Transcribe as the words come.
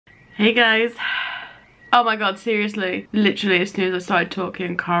Hey guys. Oh my god, seriously. Literally as soon as I started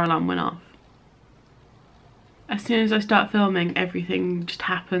talking, car alarm went off. As soon as I start filming, everything just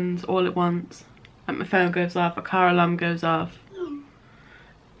happens all at once. Like my phone goes off, a car alarm goes off,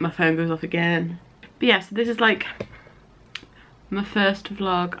 my phone goes off again. But yeah, so this is like my first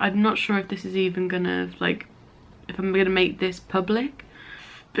vlog. I'm not sure if this is even gonna like, if I'm gonna make this public.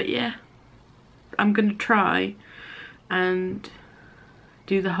 But yeah, I'm gonna try and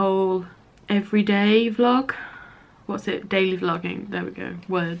do the whole everyday vlog. What's it? Daily vlogging. There we go.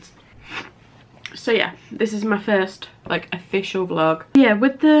 Words. So yeah, this is my first like official vlog. Yeah,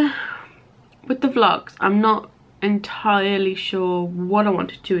 with the vlogs, I'm not entirely sure what I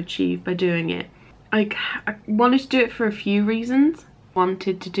wanted to achieve by doing it. I wanted to do it for a few reasons.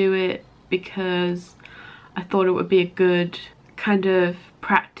 Wanted to do it because I thought it would be a good kind of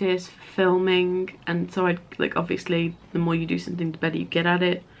practice for filming, and so I'd like, obviously the more you do something the better you get at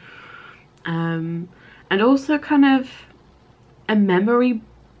it, and also kind of a memory,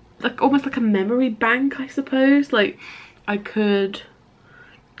 like almost like a memory bank, I suppose. Like I could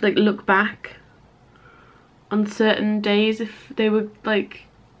like look back on certain days if they were like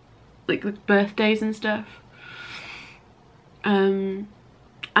birthdays and stuff, and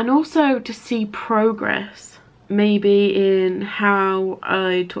also to see progress, maybe in how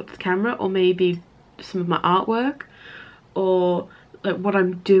I talk to the camera, or maybe some of my artwork, or like what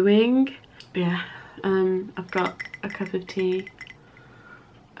I'm doing. Yeah, I've got a cup of tea.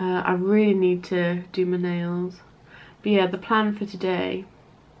 I really need to do my nails. But yeah, the plan for today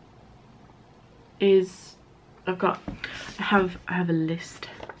is I have a list.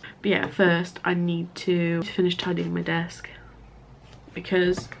 But yeah, first I need to finish tidying my desk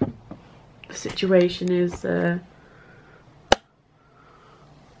because the situation is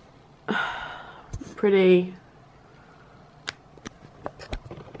pretty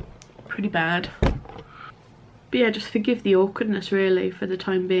bad. But yeah, just forgive the awkwardness really for the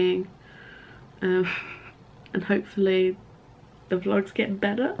time being, and hopefully the vlogs get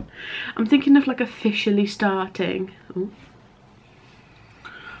better. I'm thinking of like officially starting.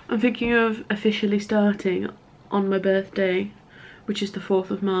 I'm thinking of officially starting on my birthday, which is the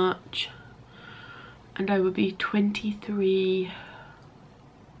 4th of March, and I would be 23.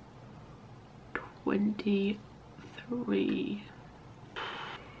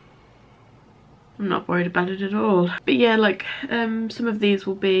 I'm not worried about it at all. But yeah, like some of these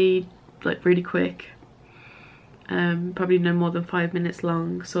will be like really quick, probably no more than 5 minutes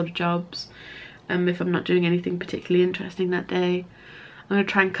long sort of jobs, if I'm not doing anything particularly interesting that day. I'm going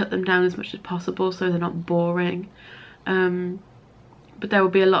to try and cut them down as much as possible so they're not boring, but there will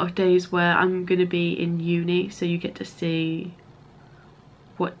be a lot of days where I'm going to be in uni, so you get to see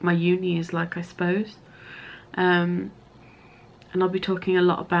what my uni is like, I suppose, and I'll be talking a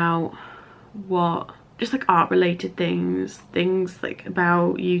lot about just like art related things like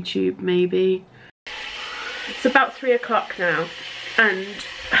about YouTube maybe. It's about 3 o'clock now and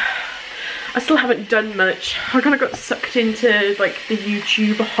I still haven't done much. I kind of got sucked into like the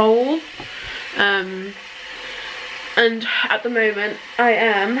YouTube hole, and at the moment I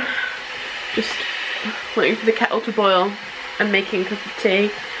am just waiting for the kettle to boil and making a cup of tea.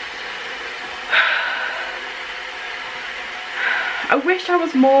 I wish I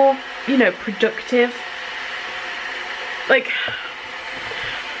was more, you know, productive. Like,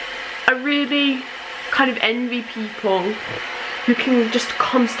 I really kind of envy people who can just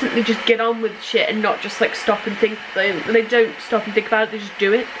constantly just get on with shit and not just like stop and think. They don't stop and think about it, they just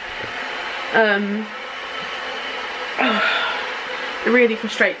do it. It really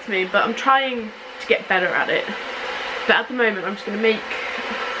frustrates me, but I'm trying to get better at it. But at the moment I'm just gonna make,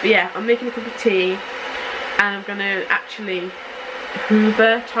 yeah, I'm making a cup of tea and I'm gonna actually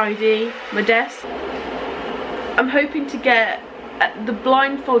hoover, tidy my desk. I'm hoping to get the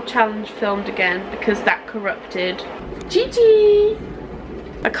blindfold challenge filmed again because that corrupted. Gigi!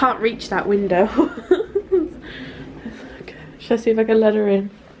 I can't reach that window. Okay, should I see if I can let her in?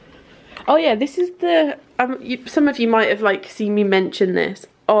 Oh yeah, this is the, some of you might have like seen me mention this.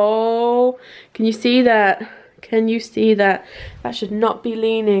 Oh, can you see that? Can you see that? That should not be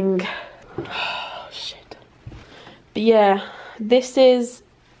leaning. Oh shit. But yeah, this is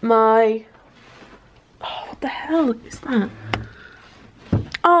my, oh, what the hell is that?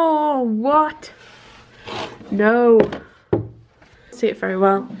 Oh, what? No. See it very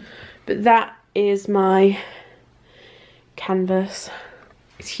well. But that is my canvas.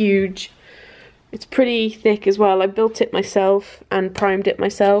 It's huge. It's pretty thick as well. I built it myself and primed it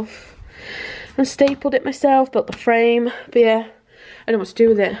myself and stapled it myself, built the frame. But yeah, I don't know what to do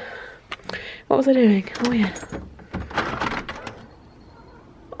with it. What was I doing? Oh yeah.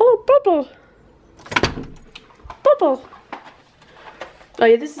 Oh, Bubble. Bubble. Oh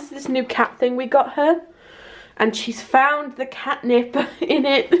yeah, this is this new cat thing we got her. And she's found the catnip in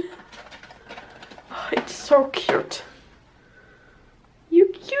it. Oh, it's so cute. You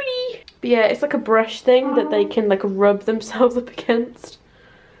cutie. But yeah, it's like a brush thing that they can like rub themselves up against.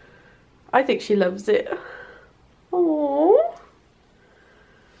 I think she loves it. Aww.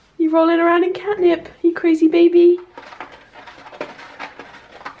 You rolling around in catnip, you crazy baby.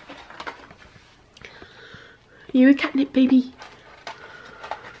 You a catnip baby.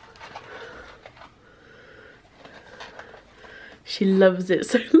 She loves it,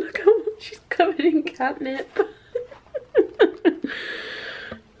 so look how much she's covered in catnip.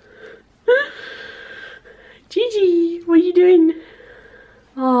 Gigi, what are you doing?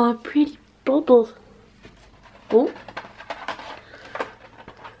 Oh, pretty Bubble. Oh.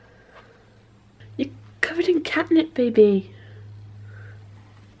 You're covered in catnip, baby.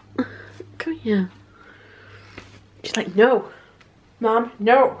 Come here. She's like, no. Mom,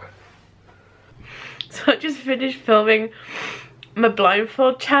 no. So I just finished filming my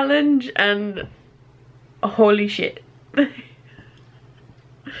blindfold challenge and holy shit.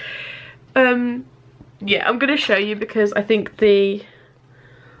 Yeah, I'm gonna show you because I think the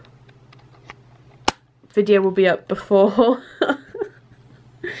video will be up before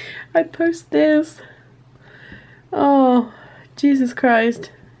I post this. Oh, Jesus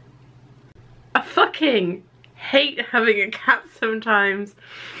Christ. I fucking hate having a cat sometimes.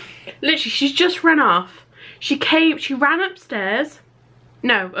 Literally, she's just run off. She ran upstairs.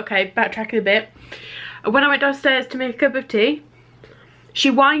 No, okay, backtracking a bit. When I went downstairs to make a cup of tea, she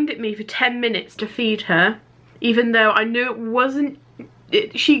whined at me for 10 minutes to feed her, even though I knew it wasn't,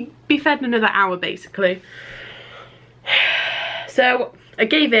 she'd be fed in another hour basically. So I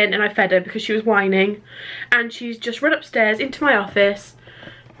gave in and I fed her because she was whining, and she's just run upstairs into my office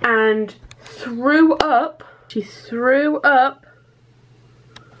and threw up. She threw up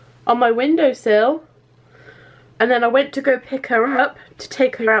on my windowsill, and then I went to go pick her up to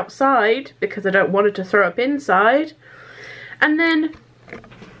take her outside because I don't want her to throw up inside, and then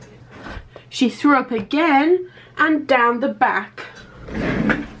she threw up again and down the back.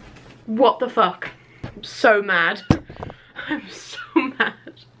 What the fuck? I'm so mad. I'm so mad.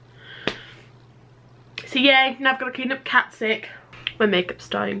 So yeah, now I've got to clean up cat sick. My makeup's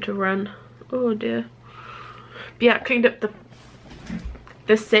starting to run. Oh dear. But yeah, I cleaned up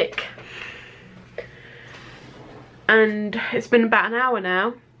the sick. And it's been about an hour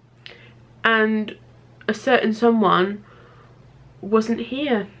now. And a certain someone wasn't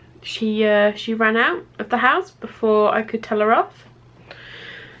here. She ran out of the house before I could tell her off.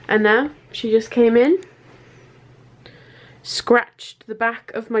 And now she just came in, scratched the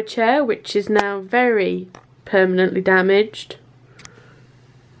back of my chair, which is now very permanently damaged.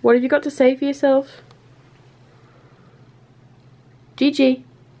 What have you got to say for yourself? Gigi,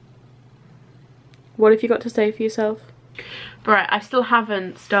 what have you got to say for yourself? Right, I still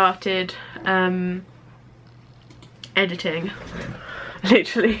haven't started editing.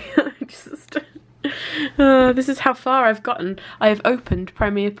 Literally, this is how far I've gotten. I have opened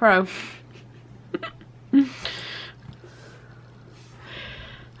Premiere Pro.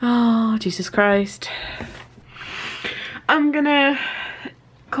 Oh, Jesus Christ. I'm gonna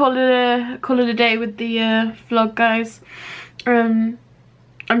call it a day with the vlog, guys. I'm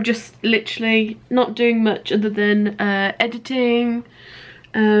just literally not doing much other than editing,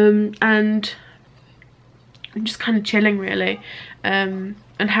 and I'm just kind of chilling really.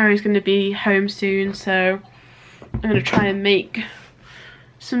 And Harry's going to be home soon, so I'm going to try and make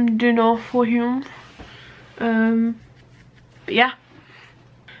some dinner for him. But yeah,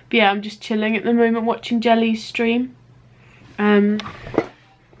 I'm just chilling at the moment, watching Jelly's stream.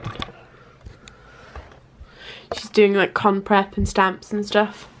 She's doing like con prep and stamps and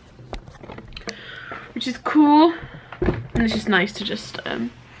stuff, which is cool, and it's just nice to just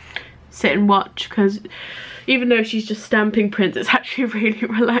sit and watch, because even though she's just stamping prints, it's actually really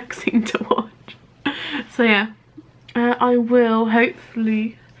relaxing to watch. So yeah, I will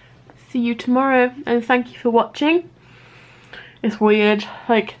hopefully see you tomorrow, and thank you for watching. It's weird,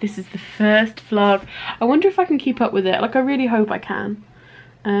 like this is the first vlog. I wonder if I can keep up with it. Like I really hope I can.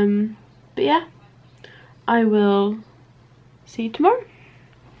 But yeah, I will see you tomorrow.